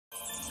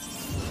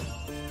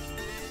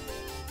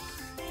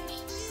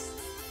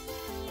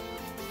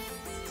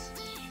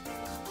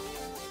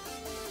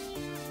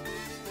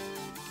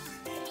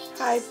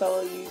Hi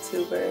fellow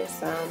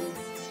YouTubers,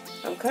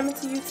 I'm coming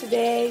to you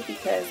today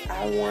because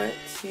I want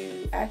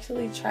to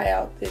actually try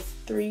out this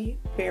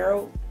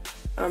 3-barrel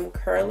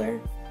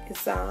curler.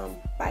 It's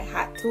by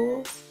Hot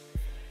Tools,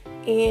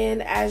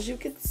 and as you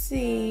can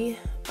see,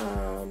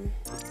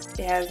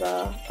 it has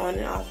a on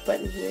and off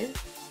button here.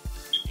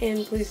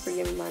 And please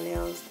forgive me, my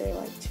nails, they're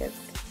like chipped.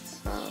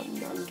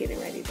 I'm getting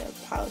ready to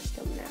polish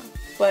them now,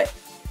 but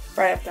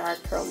right after I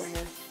curl my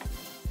hair.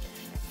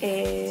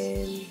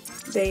 And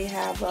they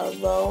have a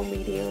low,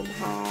 medium,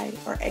 high,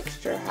 or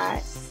extra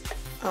hot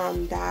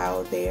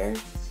dial there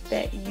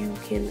that you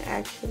can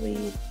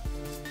actually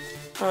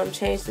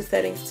change the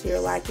settings to your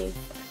liking.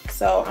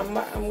 So I'm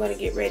going to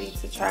get ready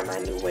to try my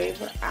new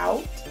waver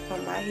out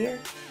on my hair.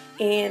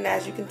 And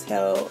as you can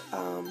tell,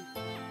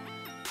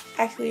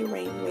 actually it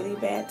rained really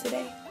bad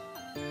today.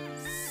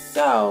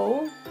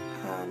 So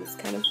it's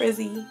kind of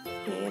frizzy,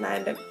 and I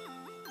end up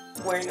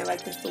wearing it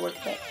like this to work,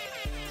 but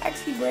I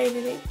actually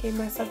braided it, gave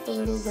myself a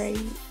little braid.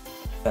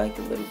 I feel like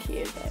a little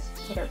kid, but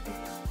whatever.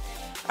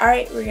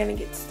 Alright, we're gonna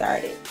get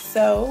started.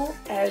 So,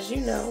 as you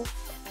know,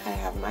 I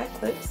have my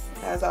clips,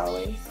 as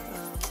always.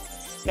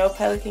 No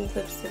Pelican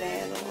clips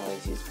today. I don't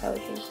always use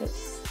Pelican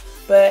clips,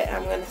 but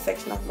I'm gonna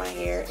section off my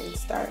hair and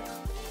start.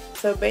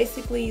 So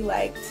basically,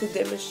 like, to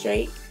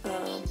demonstrate,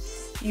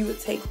 you would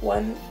take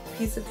one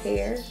piece of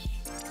hair,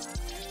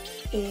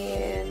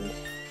 and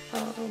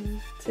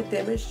to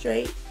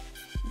demonstrate,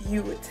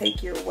 you would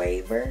take your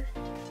waver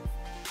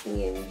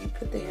and you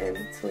put the hair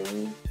in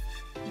between.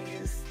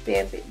 You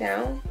stamp it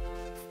down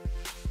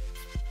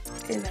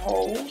and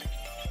hold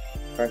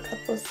for a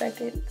couple of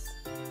seconds.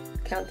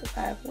 Count to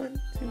 5.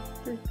 1, 2,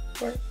 3,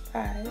 4,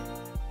 5.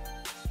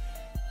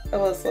 A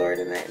little slower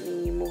than that, and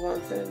then you move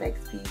on to the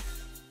next piece.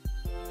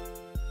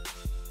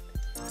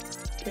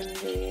 And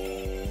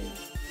then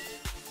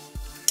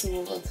you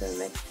move on to the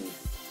next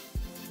piece.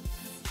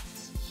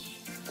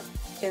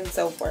 And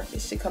so forth.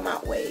 It should come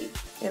out wave.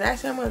 And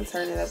actually I'm going to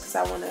turn it up because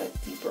I want a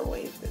deeper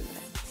wave than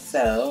that.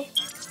 So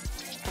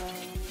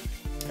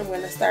I'm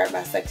going to start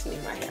by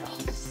sectioning my hair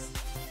off.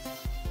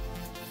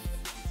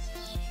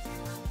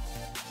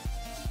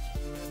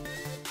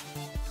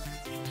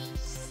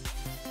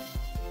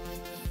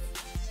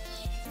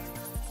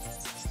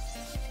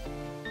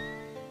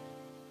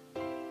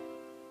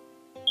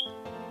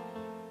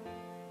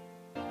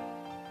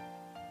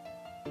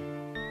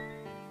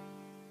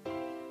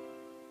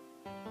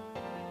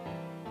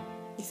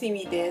 You see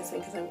me dancing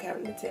because I'm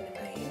counting to 10 in my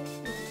head.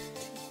 1,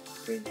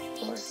 2,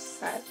 3, 4, 5,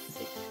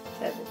 6,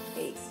 7,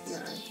 8,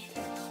 9,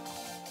 10.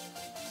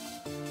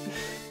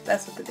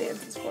 That's what the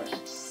dance is for, in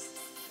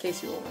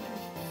case you were wondering.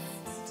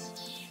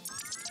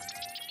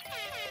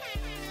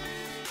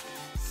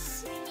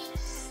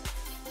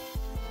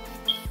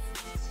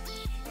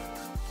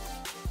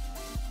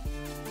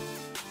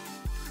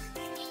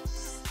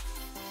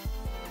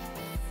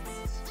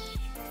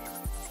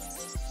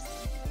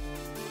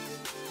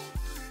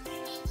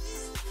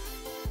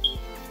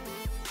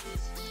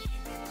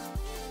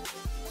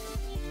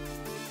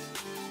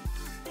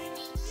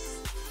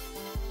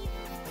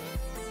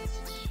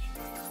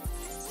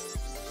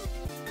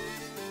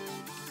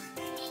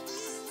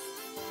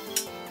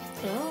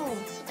 Oh,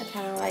 I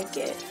kind of like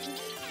it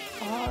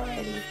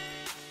already.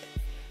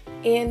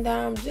 And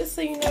just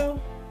so you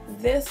know,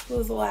 this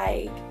was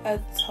like a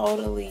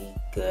totally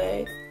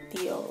good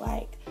deal.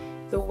 Like,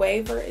 the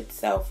waver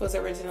itself was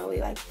originally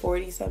like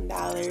 $40-some.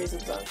 It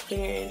was on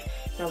clearance.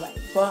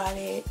 Nobody bought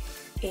it,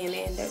 and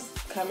it ended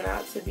up coming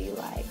out to be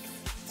like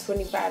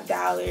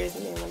 $25.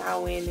 And then when I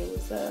went, it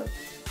was a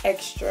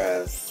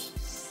extra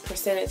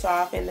percentage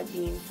off, ended up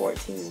being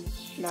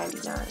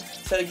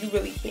 $14.99. So you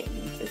really can't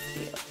beat this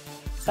deal.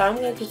 So I'm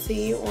going to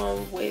continue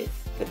on with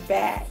the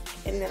back,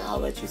 and then I'll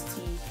let you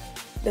see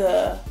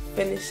the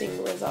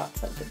finishing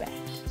results of the back.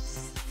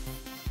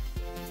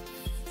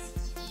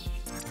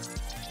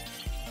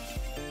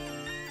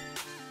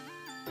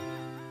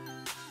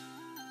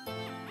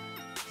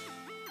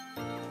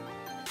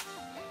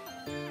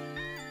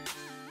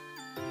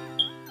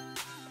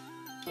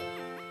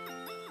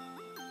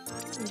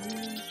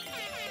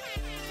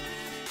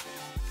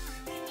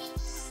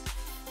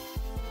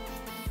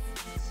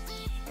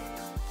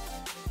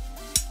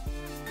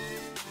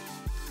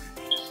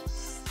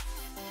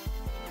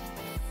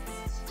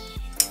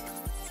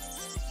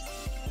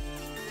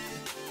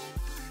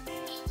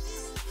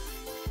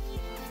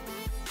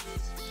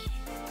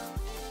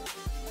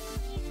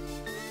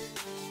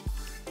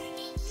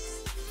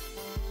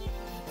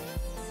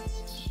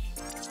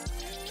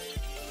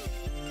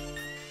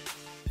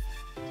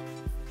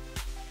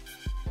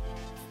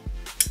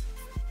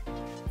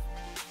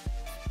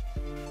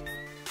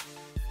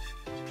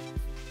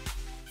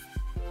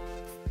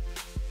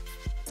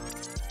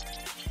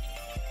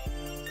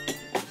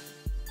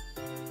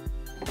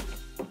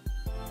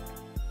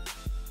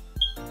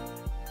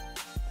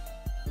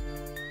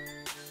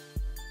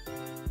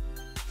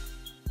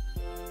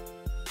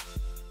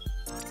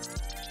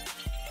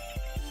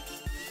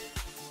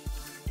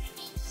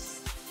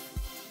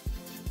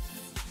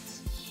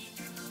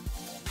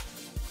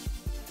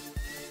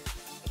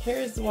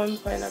 Here's one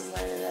point I'm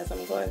learning as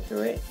I'm going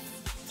through it.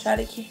 Try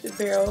to keep the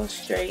barrel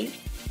straight,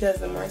 because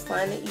the more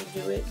slanted you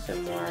do it, the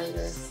more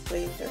your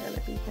blades are going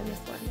to be kind of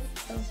slanted.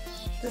 So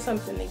just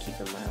something to keep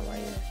in mind while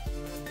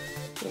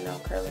you're,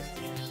 curling.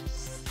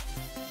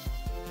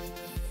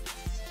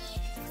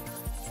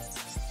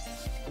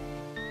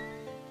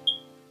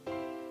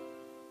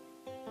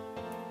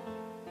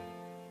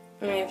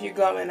 I mean, if you're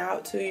going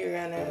out too, you're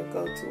going to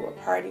go to a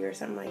party or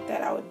something like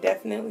that, I would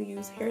definitely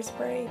use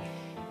hairspray,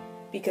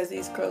 because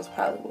these curls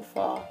probably will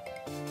fall.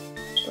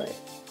 But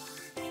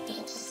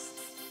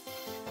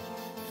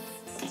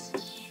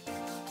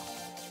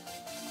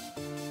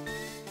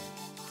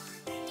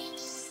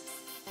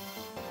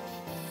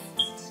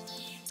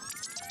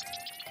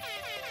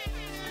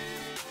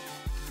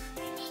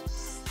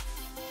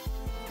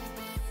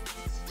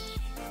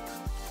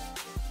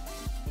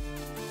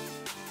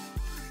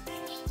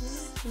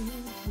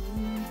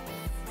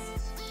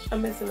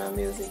I'm missing my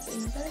music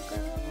in the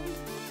background.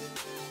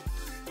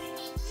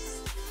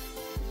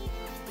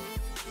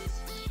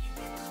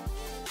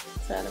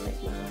 Try to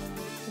make my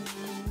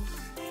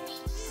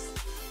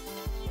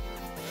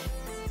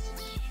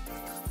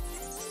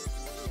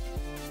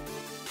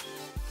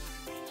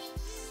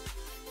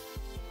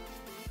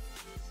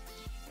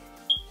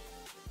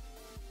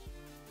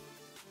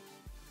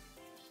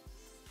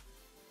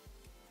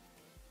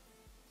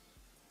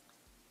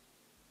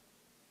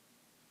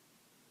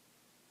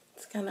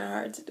It's kind of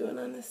hard to do it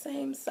on the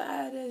same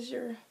side as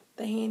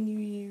the hand you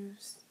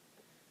use.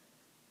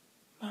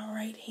 My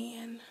right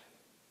hand.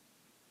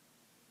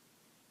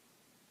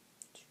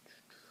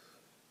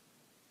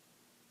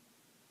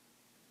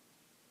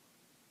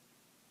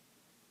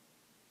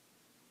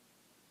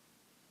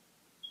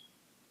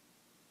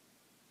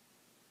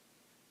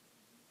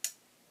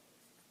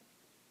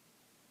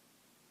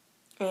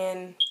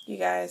 And you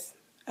guys,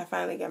 I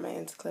finally got my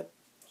ends clipped.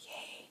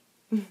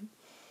 Yay.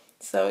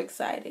 So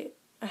excited.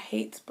 I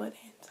hate split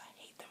ends. I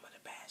hate them with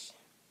a passion.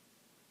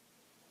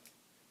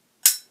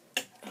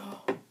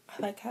 Oh, I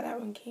like how that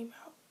one came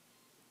out.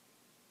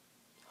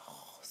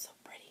 Oh, so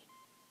pretty.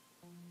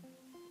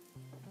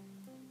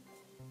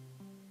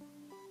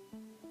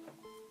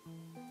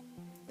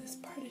 This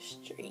part is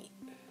straight.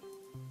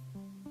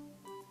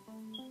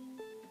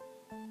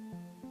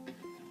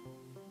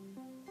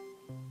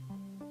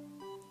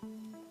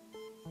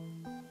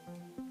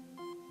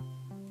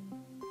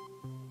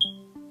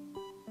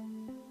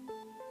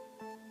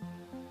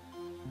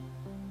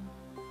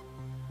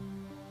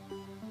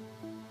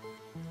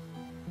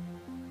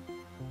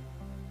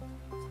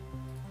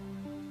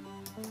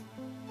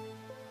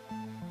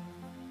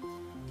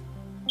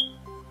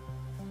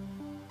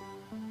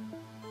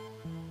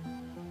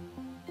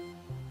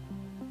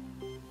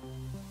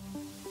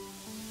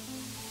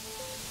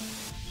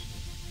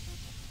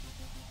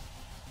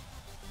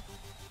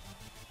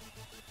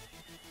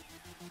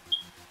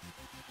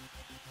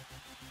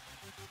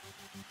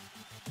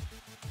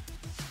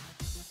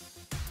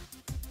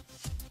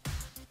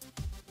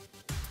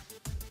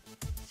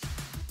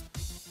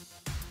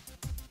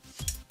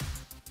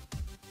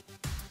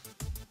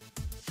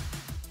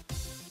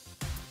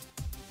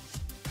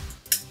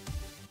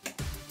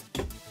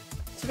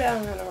 Too bad I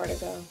don't have nowhere to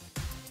go.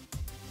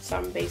 So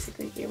I'm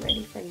basically getting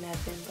ready for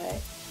nothing,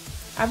 but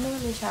I've been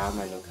wanting to try out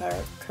my new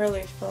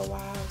curlers for a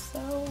while,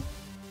 so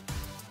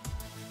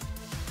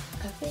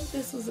I think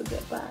this was a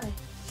good buy.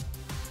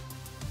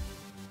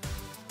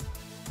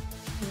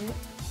 Yep,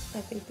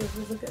 I think this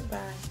was a good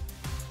buy.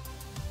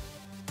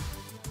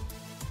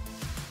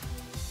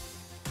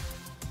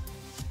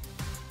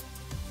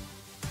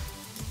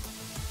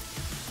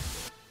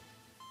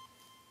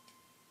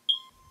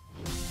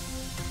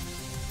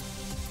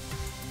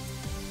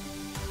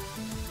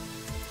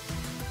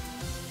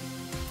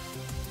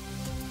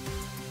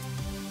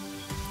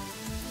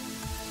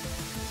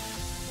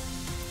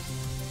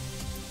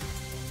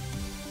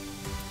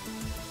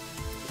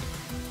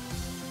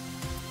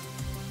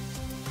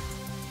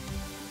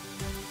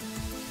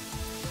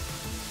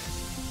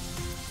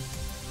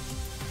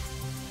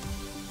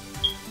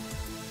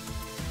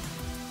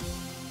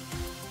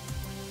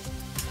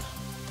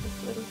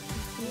 Little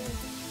piece here.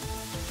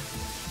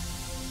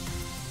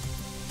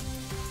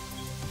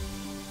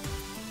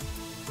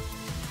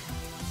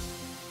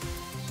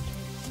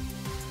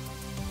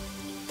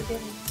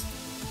 Forget it.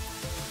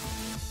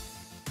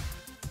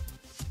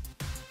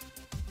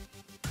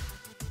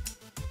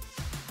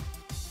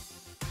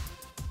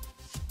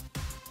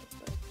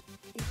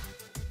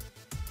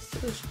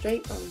 Still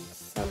straight on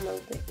some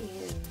of the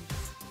ends.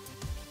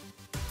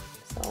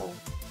 So,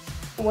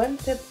 one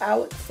tip I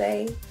would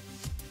say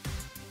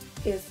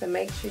is to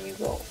make sure you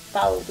go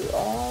follow through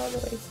all the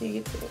way till you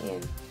get to the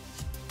end.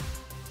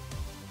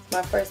 It's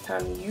my first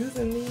time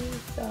using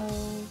these, so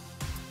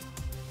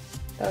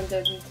don't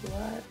judge me too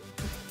hard.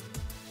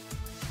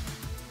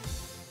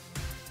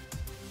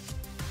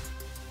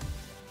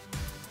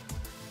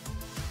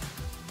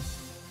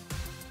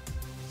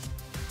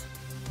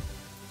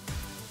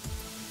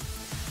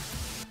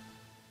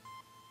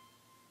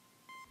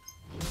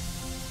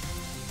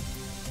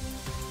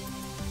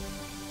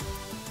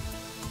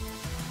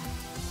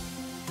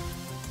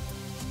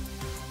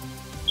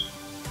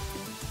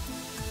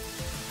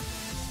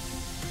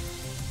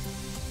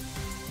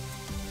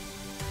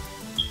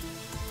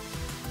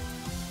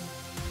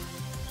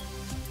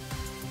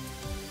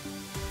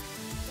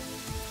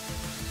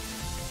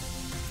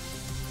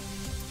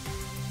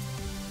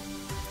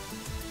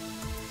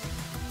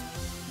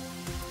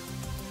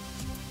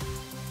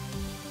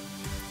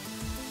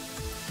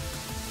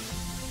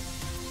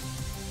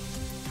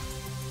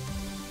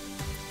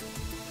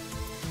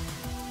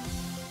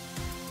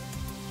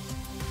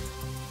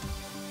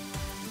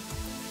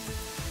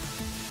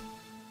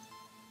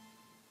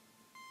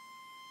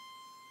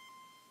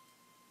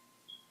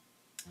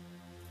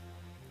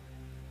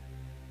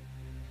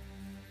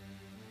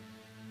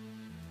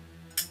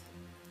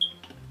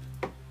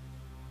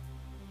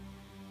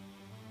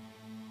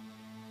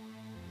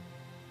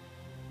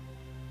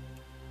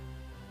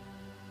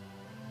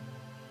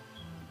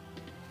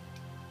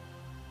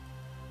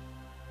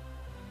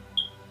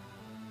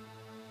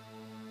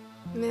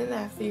 And then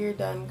after you're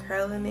done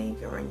curling it, you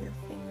can run your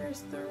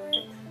fingers through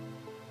it.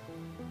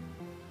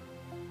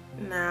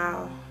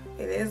 Now,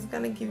 it is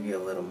going to give you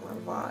a little more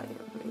volume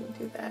when you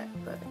do that,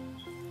 but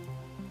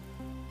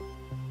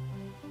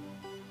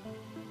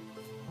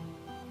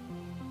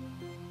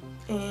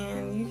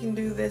and you can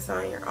do this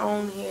on your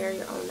own hair,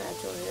 your own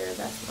natural hair.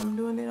 That's what I'm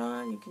doing it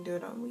on. You can do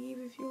it on weave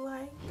if you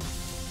like.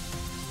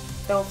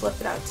 Don't fluff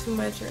it out too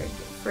much or it get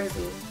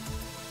frizzy.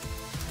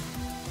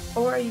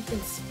 Or you can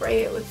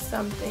spray it with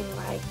something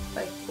like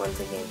once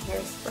again,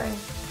 hairspray.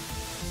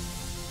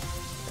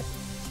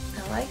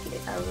 I like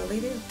it. I really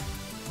do.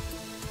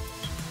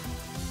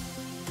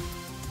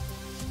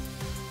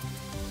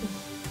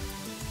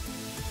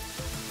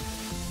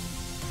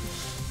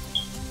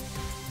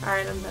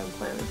 Alright, I'm done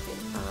playing with it.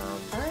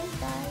 Alright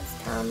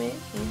guys, comment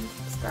and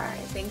subscribe.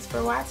 Thanks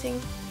for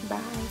watching. Bye.